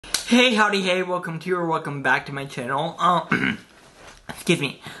Hey, howdy, hey, welcome to or welcome back to my channel. Excuse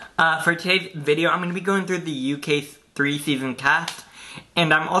me. For today's video, I'm going to be going through the UK's 3-season cast,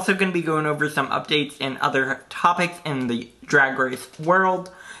 and I'm also going to be going over some updates and other topics in the Drag Race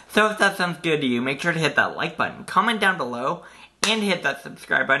world. So if that sounds good to you, make sure to hit that like button, comment down below, and hit that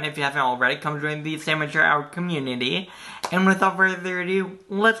subscribe button if you haven't already. Come join the Amateur Hour community. And without further ado,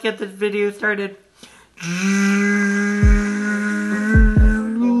 let's get this video started.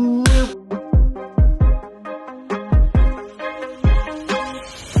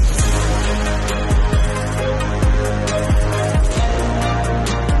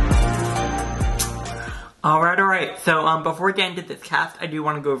 Alright, so before we get into this cast, I do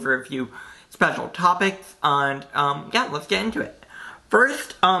want to go over a few special topics, and yeah, let's get into it.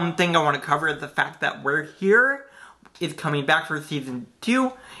 First thing I want to cover is the fact that We're Here is coming back for season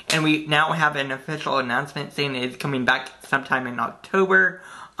 2, and we now have an official announcement saying it is coming back sometime in October.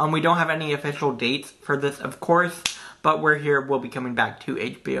 We don't have any official dates for this, of course, but We're Here will be coming back to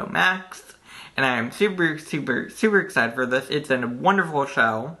HBO Max, and I am super excited for this. It's a wonderful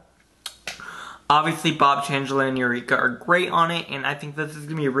show. Obviously, Bob, Shangela, and Eureka are great on it, and I think this is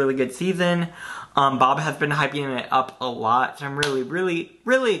going to be a really good season. Bob has been hyping it up a lot, so I'm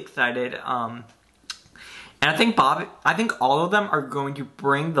really excited. And I think all of them are going to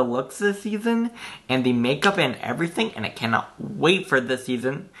bring the looks this season, and the makeup and everything, and I cannot wait for this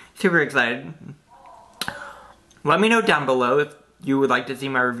season. Super excited. Let me know down below if you would like to see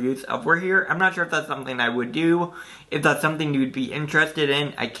my reviews of We're Here. I'm not sure if that's something I would do. If that's something you'd be interested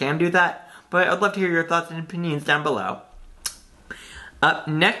in, I can do that. But I'd love to hear your thoughts and opinions down below. Up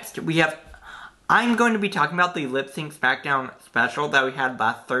next, I'm going to be talking about the Lip Sync SmackDown special that we had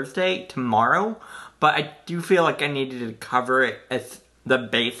last Thursday, tomorrow. But I do feel like I needed to cover it as the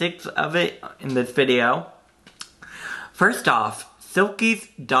basics of it in this video. First off, Silky's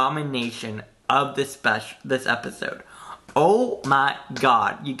domination of this episode. Oh my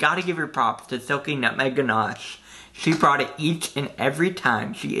god, you gotta give your props to Silky Nutmeg Ganache. She brought it each and every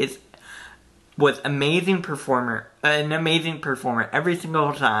time. She was an amazing performer every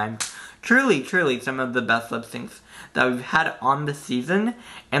single time. Truly some of the best lip syncs that we've had on the season.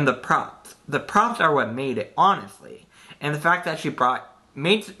 And the props are what made it, honestly. And the fact that she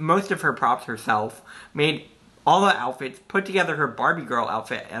made most of her props herself, made all the outfits, put together her Barbie girl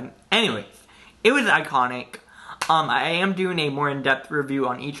outfit, and anyways, it was iconic. I am doing a more in-depth review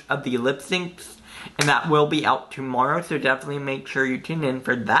on each of the lip syncs, and that will be out tomorrow, so definitely make sure you tune in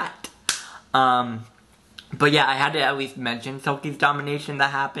for that. But yeah, I had to at least mention Silky's domination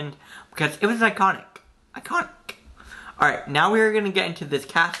that happened, because it was iconic. Alright, now we are going to get into this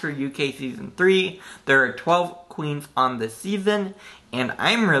cast for UK Season 3. There are 12 queens on this season, and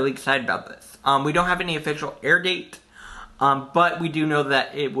I'm really excited about this. We don't have any official air date, but we do know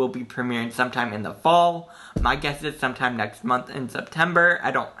that it will be premiering sometime in the fall. My guess is sometime next month in September.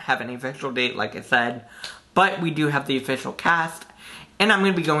 I don't have any official date, like I said, but we do have the official cast. And I'm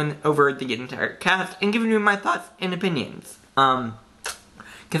going to be going over the entire cast and giving you my thoughts and opinions.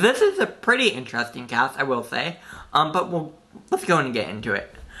 Because this is a pretty interesting cast, I will say. But let's go and get into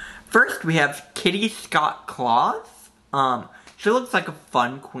it. First, we have Kitty Scott Claus. She looks like a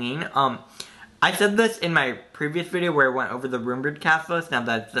fun queen. I said this in my previous video where I went over the rumored cast list, now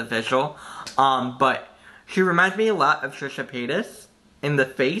that it's official. But she reminds me a lot of Trisha Paytas, in the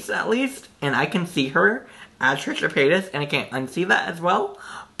face at least. And I can see her as Trisha Paytas, and I can't unsee that as well.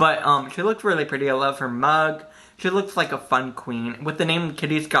 But she looks really pretty. I love her mug. She looks like a fun queen. With the name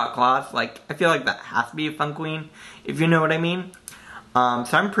Kitty Scott Claus, like, I feel like that has to be a fun queen, if you know what I mean. So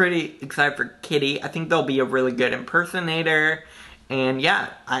I'm pretty excited for Kitty. I think they'll be a really good impersonator. And yeah,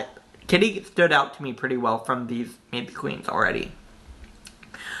 Kitty stood out to me pretty well from these maybe queens already.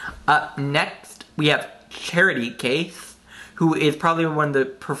 Up next, we have Charity Case, who is probably one of the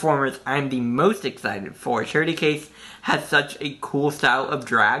performers I'm the most excited for. Charity Case has such a cool style of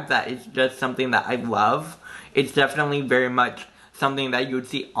drag that is just something that I love. It's definitely very much something that you would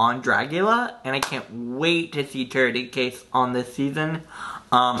see on Dragula, and I can't wait to see Charity Case on this season.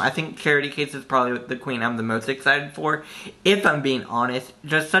 I think Charity Case is probably the queen I'm the most excited for, if I'm being honest.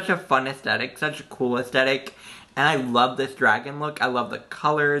 Just such a fun aesthetic, such a cool aesthetic, and I love this dragon look. I love the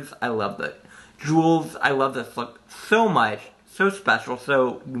colors, I love the jewels, I love this look so much. So special,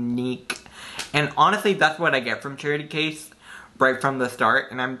 so unique. And honestly, that's what I get from Charity Case right from the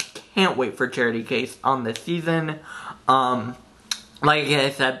start. And I can't wait for Charity Case on this season. Like I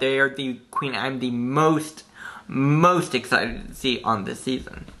said, they are the queen I'm the most excited to see on this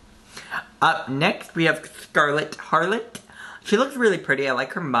season. Up next, we have Scarlett Harlot. She looks really pretty. I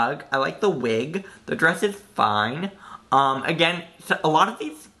like her mug. I like the wig. The dress is fine. Again, so a lot of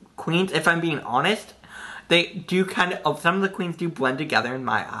these queens, if I'm being honest, they do kind of, some of the queens do blend together in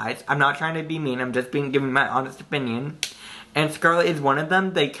my eyes. I'm not trying to be mean, I'm just giving my honest opinion. And Scarlet is one of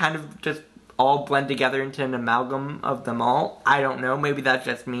them. They kind of just all blend together into an amalgam of them all. I don't know, maybe that's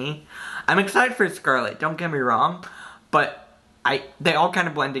just me. I'm excited for Scarlet, don't get me wrong, but they all kind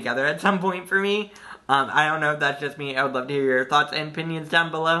of blend together at some point for me. I don't know if that's just me. I would love to hear your thoughts and opinions down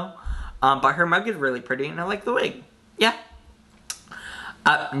below. But her mug is really pretty and I like the wig. Yeah.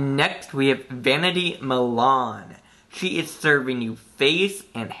 Up next we have Vanity Milan. She is serving you face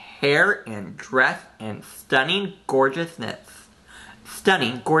and hair and dress and stunning gorgeousness.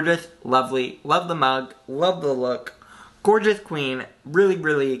 Stunning, gorgeous, lovely, love the mug, love the look, gorgeous queen, really,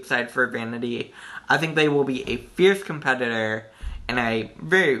 really excited for Vanity. I think they will be a fierce competitor, and I'm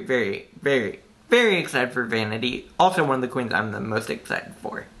very, very, very, very excited for Vanity. Also one of the queens I'm the most excited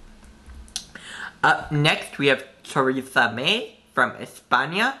for. Up next we have Teresa May from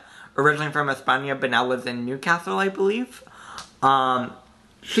España, originally from España but now lives in Newcastle, I believe.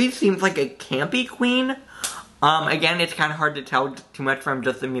 She seems like a campy queen. Again, it's kind of hard to tell too much from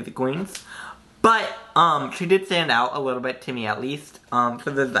just the music queens. But, she did stand out a little bit to me at least. So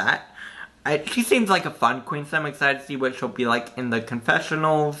there's that. She seems like a fun queen, so I'm excited to see what she'll be like in the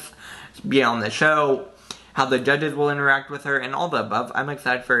confessionals, be on the show, how the judges will interact with her, and all the above. I'm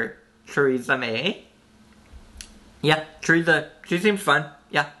excited for Teresa May. Yeah, Teresa, she seems fun.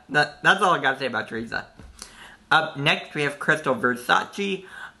 Yeah, that's all I gotta say about Teresa. Up next, we have Crystal Versace,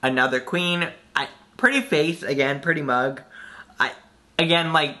 another queen. Pretty face, again, pretty mug.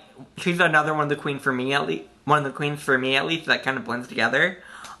 Again, like, she's another one of the queens for me at least. One of the queens for me at least that kind of blends together.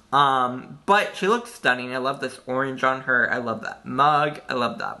 But she looks stunning. I love this orange on her. I love that mug. I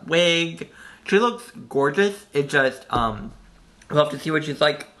love that wig. She looks gorgeous. It just, we'll have to see what she's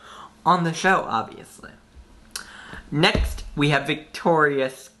like on the show, obviously. Next, we have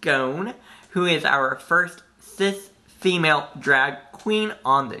Victoria Scone, who is our first cis female drag queen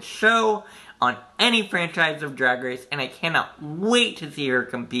on the show, on any franchise of Drag Race, and I cannot wait to see her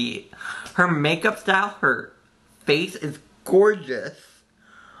compete. Her makeup style, her face is gorgeous.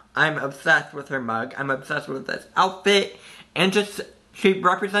 I'm obsessed with her mug. I'm obsessed with this outfit, and just, she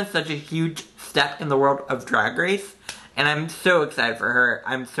represents such a huge step in the world of Drag Race, and I'm so excited for her.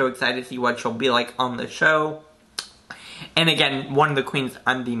 I'm so excited to see what she'll be like on the show. And again, one of the queens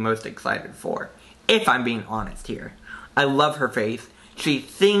I'm the most excited for, if I'm being honest here. I love her face. She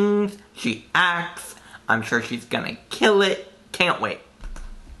sings, she acts, I'm sure she's gonna kill it. Can't wait.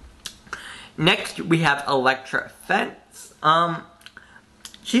 Next, we have Electra Fence.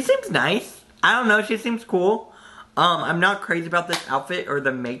 She seems nice. I don't know, she seems cool. I'm not crazy about this outfit or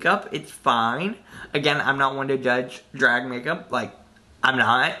the makeup. It's fine. Again, I'm not one to judge drag makeup. Like, I'm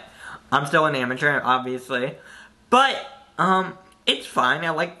not. I'm still an amateur, obviously. But, it's fine.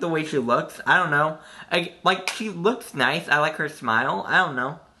 I like the way she looks. I don't know. Like, she looks nice. I like her smile. I don't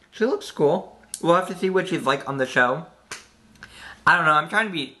know. She looks cool. We'll have to see what she's like on the show. I don't know. I'm trying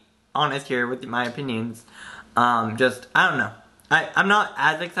to be honest here with my opinions. I don't know. I'm not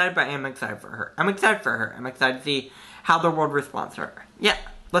as excited, but I am excited for her. I'm excited for her. I'm excited to see how the world responds to her. Yeah.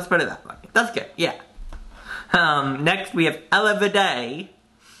 Let's put it that way. That's good. Yeah. Next, we have Ella Vidae.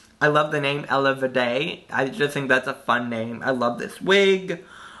 I love the name Ella Vidae. I just think that's a fun name. I love this wig.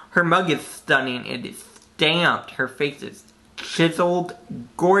 Her mug is stunning. It is stamped. Her face is chiseled.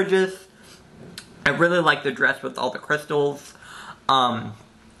 Gorgeous. I really like the dress with all the crystals. I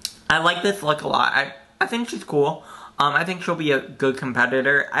like this look a lot. I think she's cool. I think she'll be a good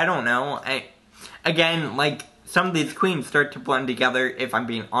competitor. I don't know. Again, like, some of these queens start to blend together, if I'm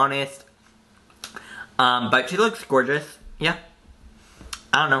being honest. But she looks gorgeous. Yeah.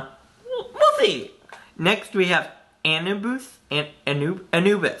 I don't know. We'll see. Next we have Anubis.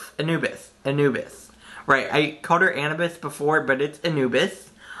 Right, I called her Anubis before, but it's Anubis.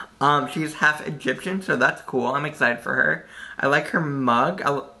 She's half Egyptian, so that's cool. I'm excited for her. I like her mug.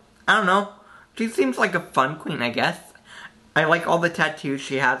 I don't know. She seems like a fun queen, I guess. I like all the tattoos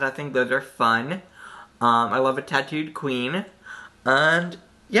she has. I think those are fun. I love a tattooed queen. And,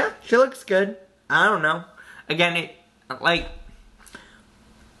 yeah, she looks good. I don't know. Again,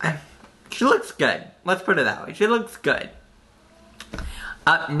 she looks good. Let's put it that way. She looks good.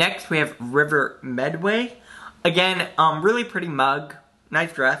 Up next, we have River Medway. Again, really pretty mug.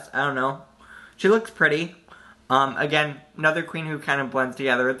 Nice dress. I don't know. She looks pretty. Again, another queen who kind of blends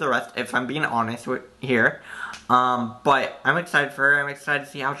together with the rest, if I'm being honest here. But I'm excited for her. I'm excited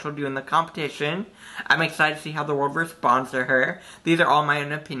to see how she'll do in the competition. I'm excited to see how the world responds to her. These are all my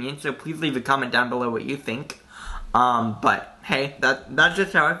own opinions, so please leave a comment down below what you think. But, hey, that's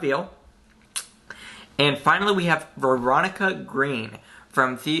just how I feel. And finally, we have Veronica Green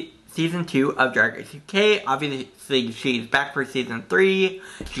from Season 2 of Drag Race UK. Obviously, she's back for Season 3.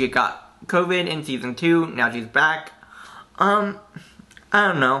 She got COVID in Season 2. Now she's back. I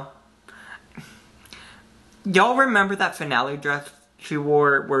don't know. Y'all remember that finale dress she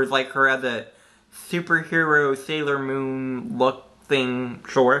wore where it was like her as a superhero Sailor Moon look thing?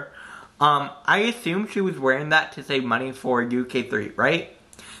 Sure. I assume she was wearing that to save money for UK3, right?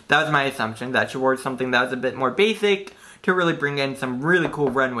 That was my assumption, that she wore something that was a bit more basic to really bring in some really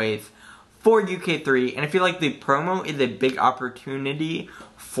cool runways for UK3. And I feel like the promo is a big opportunity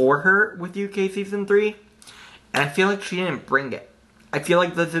for her with UK Season 3. And I feel like she didn't bring it. I feel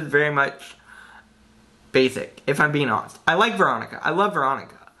like this is very much basic, if I'm being honest. I like Veronica. I love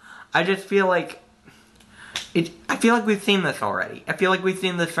Veronica. I just feel like I feel like we've seen this already. I feel like we've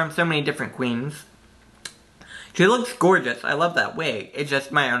seen this from so many different queens. She looks gorgeous. I love that wig. It's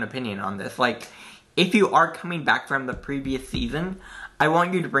just my own opinion on this. Like, if you are coming back from the previous season, I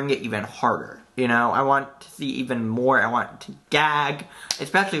want you to bring it even harder. You know, I want to see even more. I want to gag,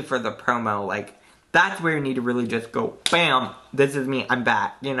 especially for the promo. Like, that's where you need to really just go, bam, this is me, I'm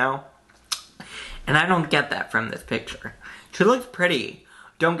back, you know? And I don't get that from this picture. She looks pretty,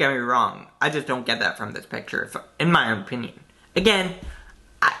 don't get me wrong. I just don't get that from this picture, in my own opinion. Again,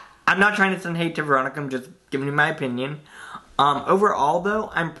 I'm not trying to send hate to Veronica, I'm just giving you my opinion. Overall,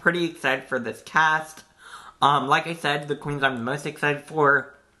 though, I'm pretty excited for this cast. Like I said, the queens I'm the most excited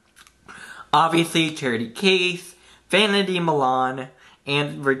for, obviously, Charity Case, Vanity Milan,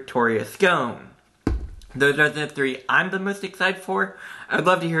 and Victoria Scone. Those are the 3 I'm the most excited for. I'd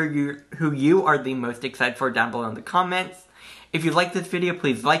love to hear who you are the most excited for down below in the comments. If you like this video,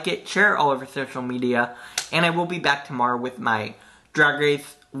 please like it, share it all over social media, and I will be back tomorrow with my Drag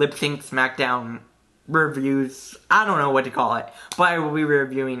Race Lip Sync Smackdown reviews. I don't know what to call it, but I will be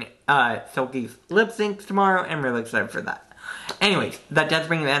reviewing Silky's lip syncs tomorrow, and I'm really excited for that. Anyways, that does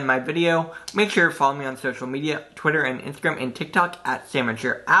bring the end of my video. Make sure to follow me on social media, Twitter and Instagram and TikTok at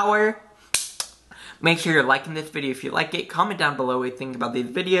SamateurHour. Make sure you're liking this video if you like it. Comment down below what you think about these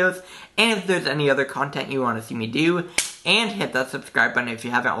videos. And if there's any other content you want to see me do. And hit that subscribe button if you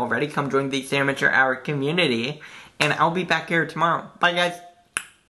haven't already. Come join the Amateur Hour community. And I'll be back here tomorrow. Bye, guys.